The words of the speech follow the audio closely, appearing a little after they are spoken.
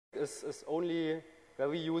is only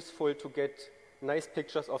very useful to get nice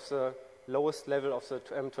pictures of the lowest level of the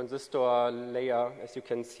transistor layer, as you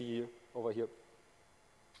can see over here.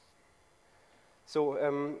 So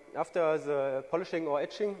after the polishing or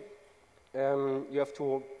etching, you have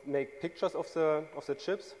to make pictures of the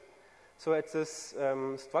chips. So at this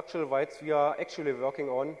structural whites we are actually working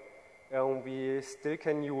on, we still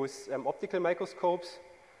can use optical microscopes.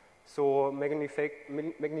 So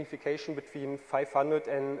magnification between 500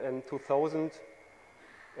 and 2000.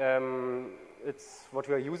 It's what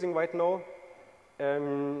we are using right now.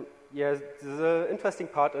 Yeah, the interesting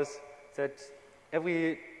part is that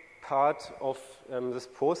every part of this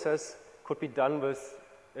process could be done with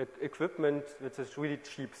equipment which is really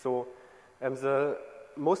cheap. So the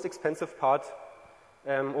most expensive part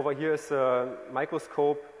over here is a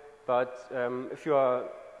microscope, but if you are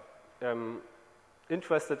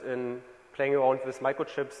interested in playing around with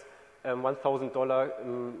microchips,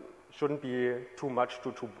 $1,000 shouldn't be too much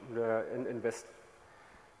to invest.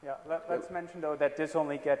 Yeah, let's mention though that this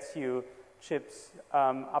only gets you chips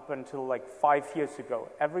up until like 5 years ago.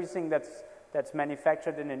 Everything that's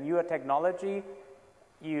manufactured in a newer technology,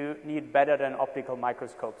 you need better than optical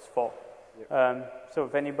microscopes for. Yep. So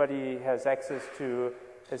if anybody has access to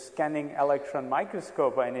a scanning electron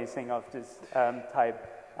microscope or anything of this type,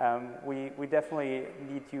 we definitely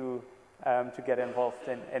need you to get involved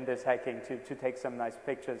in this hacking to take some nice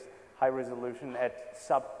pictures, high resolution at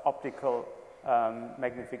sub-optical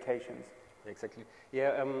magnifications. Exactly.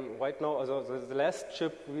 Yeah. Right now, also the last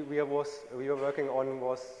chip we were working on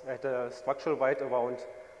was at a structural white around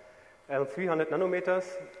 300 nanometers,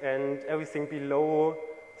 and everything below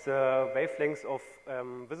the wavelengths of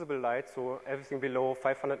visible light, so everything below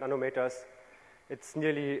 500 nanometers, it's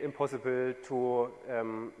nearly impossible to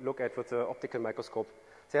look at with the optical microscope.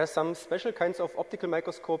 There are some special kinds of optical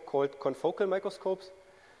microscope called confocal microscopes.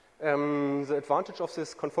 The advantage of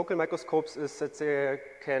these confocal microscopes is that they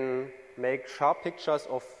can make sharp pictures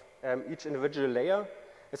of each individual layer.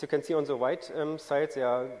 As you can see on the right side, there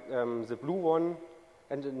are the blue one,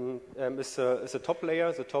 and is the top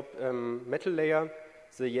layer, the top metal layer.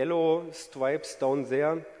 The yellow stripes down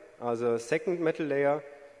there are the second metal layer,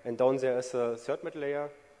 and down there is the third metal layer.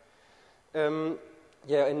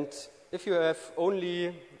 Yeah, and if you have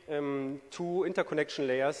only two interconnection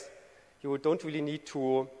layers, you don't really need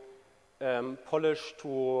to polish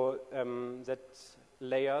to that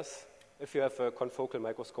layers if you have a confocal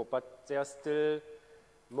microscope, but they are still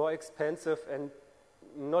more expensive and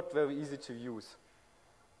not very easy to use.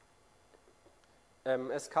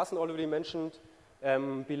 As Karsten already mentioned,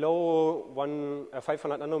 below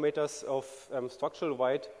 500 nanometers of structural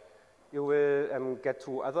white, you will get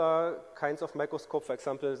to other kinds of microscope, for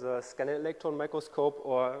example, the scanning electron microscope,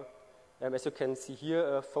 or as you can see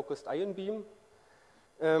here, a focused ion beam.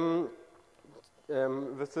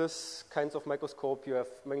 With this kinds of microscope, you have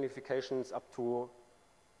magnifications up to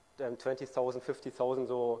 20,000, 50,000,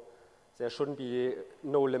 so there shouldn't be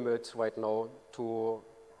no limit right now to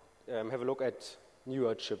have a look at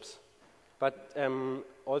newer chips. But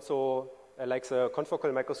also, like the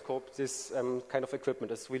confocal microscope, this kind of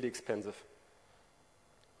equipment is really expensive.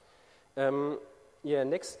 Yeah,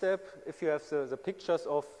 next step, if you have the pictures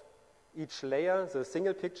of each layer, the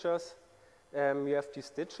single pictures, you have to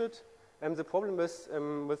stitch it. The problem is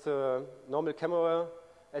with a normal camera,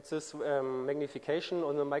 at this magnification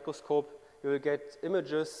on the microscope, you will get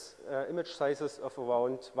images, image sizes of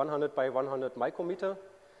around 100 by 100 micrometer.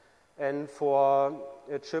 And for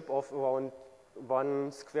a chip of around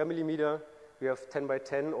 1 square millimeter, we have 10 by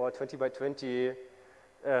 10 or 20 by 20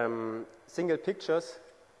 single pictures,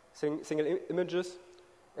 single images,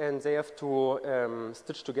 and they have to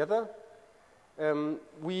stitch together.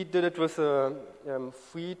 We did it with a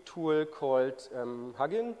free tool called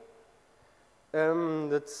HAR.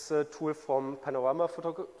 That's a tool from panorama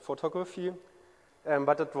photography,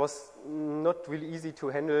 but it was not really easy to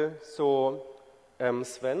handle. So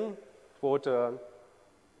Sven wrote a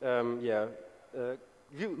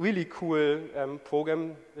really cool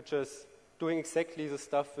program which is doing exactly the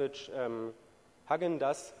stuff which HAR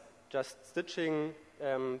does, just stitching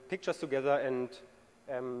pictures together and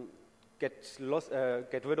get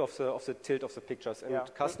rid of the tilt of the pictures. And yeah.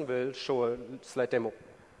 Karsten will show a slide demo.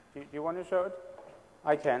 Do you want to show it?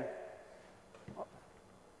 I can.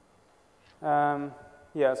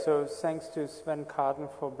 Yeah, so thanks to Sven Karsten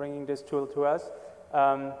for bringing this tool to us.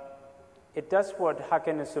 It does what HAR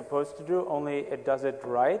is supposed to do, only it does it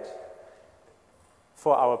right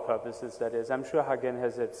for our purposes, that is. I'm sure HAR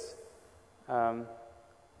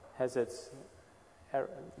has its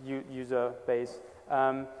user base.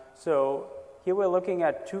 So here we're looking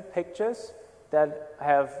at two pictures. that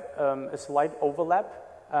have a slight overlap,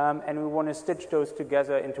 and we want to stitch those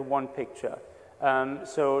together into one picture.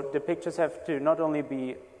 So the pictures have to not only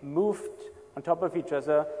be moved on top of each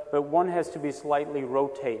other, but one has to be slightly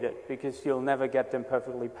rotated because you'll never get them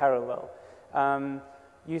perfectly parallel.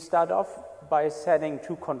 You start off by setting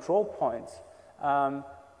 2 control points.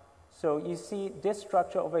 So you see this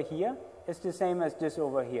structure over here is the same as this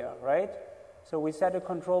over here, right? So we set a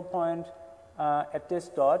control point at this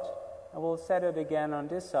dot, and we'll set it again on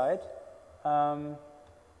this side,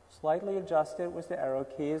 slightly adjust it with the arrow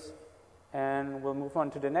keys, and we'll move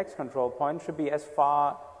on to the next control point. Should be as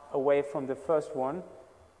far away from the first one.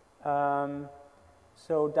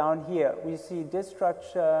 So down here, we see this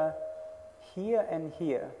structure here and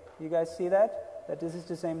here. You guys see that? That this is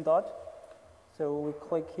the same dot? So we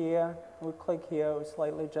click here, we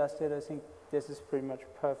slightly adjust it. I think this is pretty much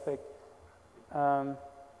perfect. And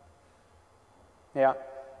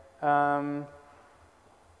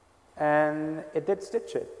it did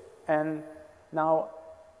stitch it. And now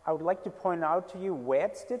I would like to point out to you where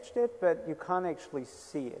it stitched it, but you can't actually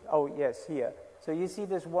see it. Oh, yes, here. So you see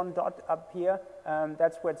this one dot up here,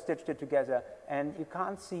 that's where it stitched it together. And you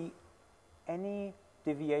can't see any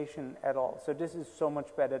deviation at all. So this is so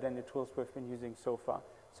much better than the tools we've been using so far.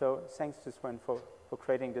 So thanks to Sven for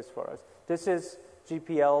creating this for us. This is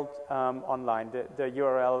GPL online. The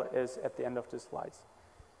URL is at the end of the slides.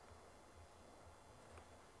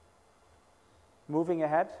 Moving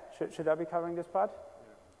ahead, should I be covering this part?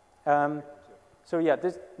 So yeah,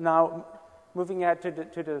 now moving ahead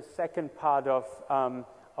to the second part of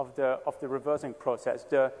the reversing process,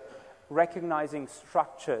 the recognizing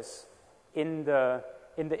structures in the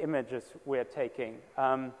images we're taking.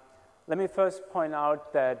 Let me first point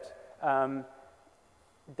out that a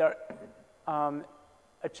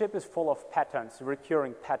chip is full of patterns,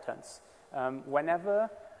 recurring patterns. Whenever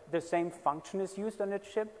the same function is used on a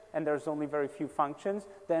chip, and there's only very few functions,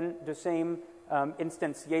 then the same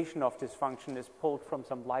instantiation of this function is pulled from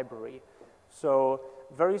some library. So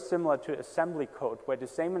very similar to assembly code, where the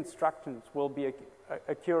same instructions will be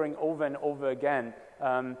occurring over and over again.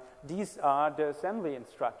 These are the assembly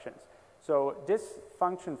instructions. So this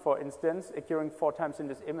function, for instance, occurring 4 times in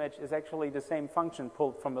this image, is actually the same function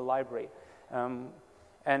pulled from a library.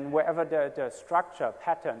 And wherever the structure,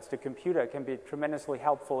 patterns, the computer can be tremendously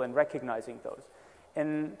helpful in recognizing those.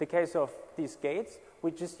 In the case of these gates,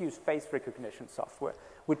 we just use face recognition software.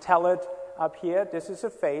 We tell it up here, this is a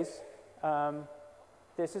face,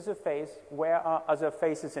 where are other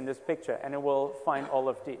faces in this picture? And it will find all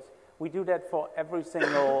of these. We do that for every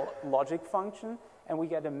single logic function, and we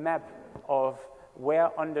get a map of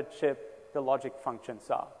where on the chip the logic functions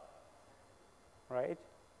are, right?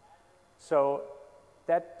 So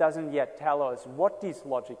that doesn't yet tell us what these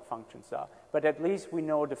logic functions are, but at least we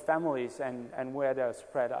know the families and where they're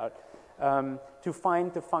spread out. To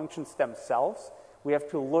find the functions themselves, we have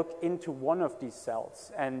to look into one of these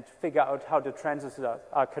cells and figure out how the transistors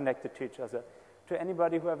are connected to each other. To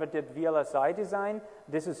anybody who ever did VLSI design,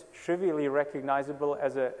 this is trivially recognizable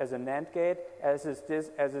as a NAND gate, as is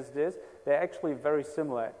this, as is this. They're actually very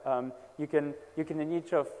similar. You can in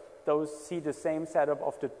each of those see the same setup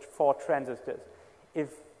of the 4 transistors.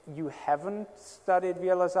 If you haven't studied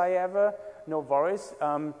VLSI ever, no worries.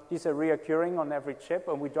 These are reoccurring on every chip,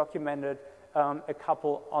 and we documented a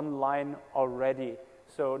couple online already.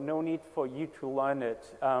 So no need for you to learn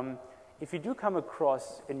it. If you do come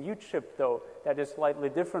across a new chip, though, that is slightly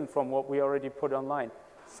different from what we already put online,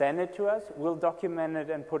 send it to us. We'll document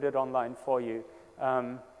it and put it online for you.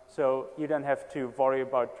 So you don't have to worry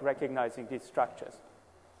about recognizing these structures.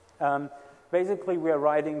 Basically, we are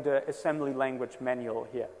writing the assembly language manual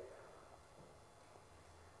here.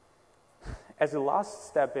 As a last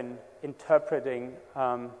step in interpreting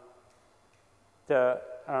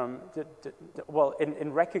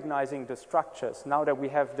in recognizing the structures, now that we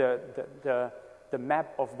have the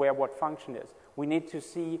map of where what function is, we need to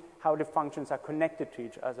see how the functions are connected to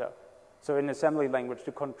each other. So in assembly language,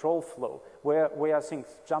 the control flow, where are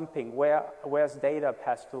things jumping, where's data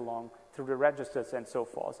passed along through the registers and so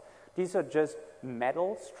forth. These are just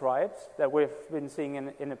metal stripes that we've been seeing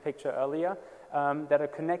in a picture earlier that are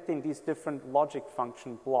connecting these different logic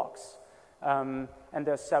function blocks. And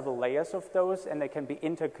there's several layers of those, and they can be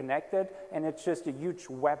interconnected, and it's just a huge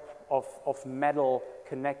web of metal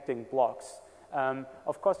connecting blocks.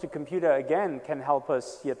 Of course, the computer, again, can help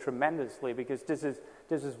us here tremendously, because this is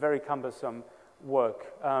very cumbersome work.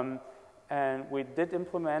 And we did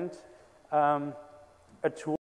implement a tool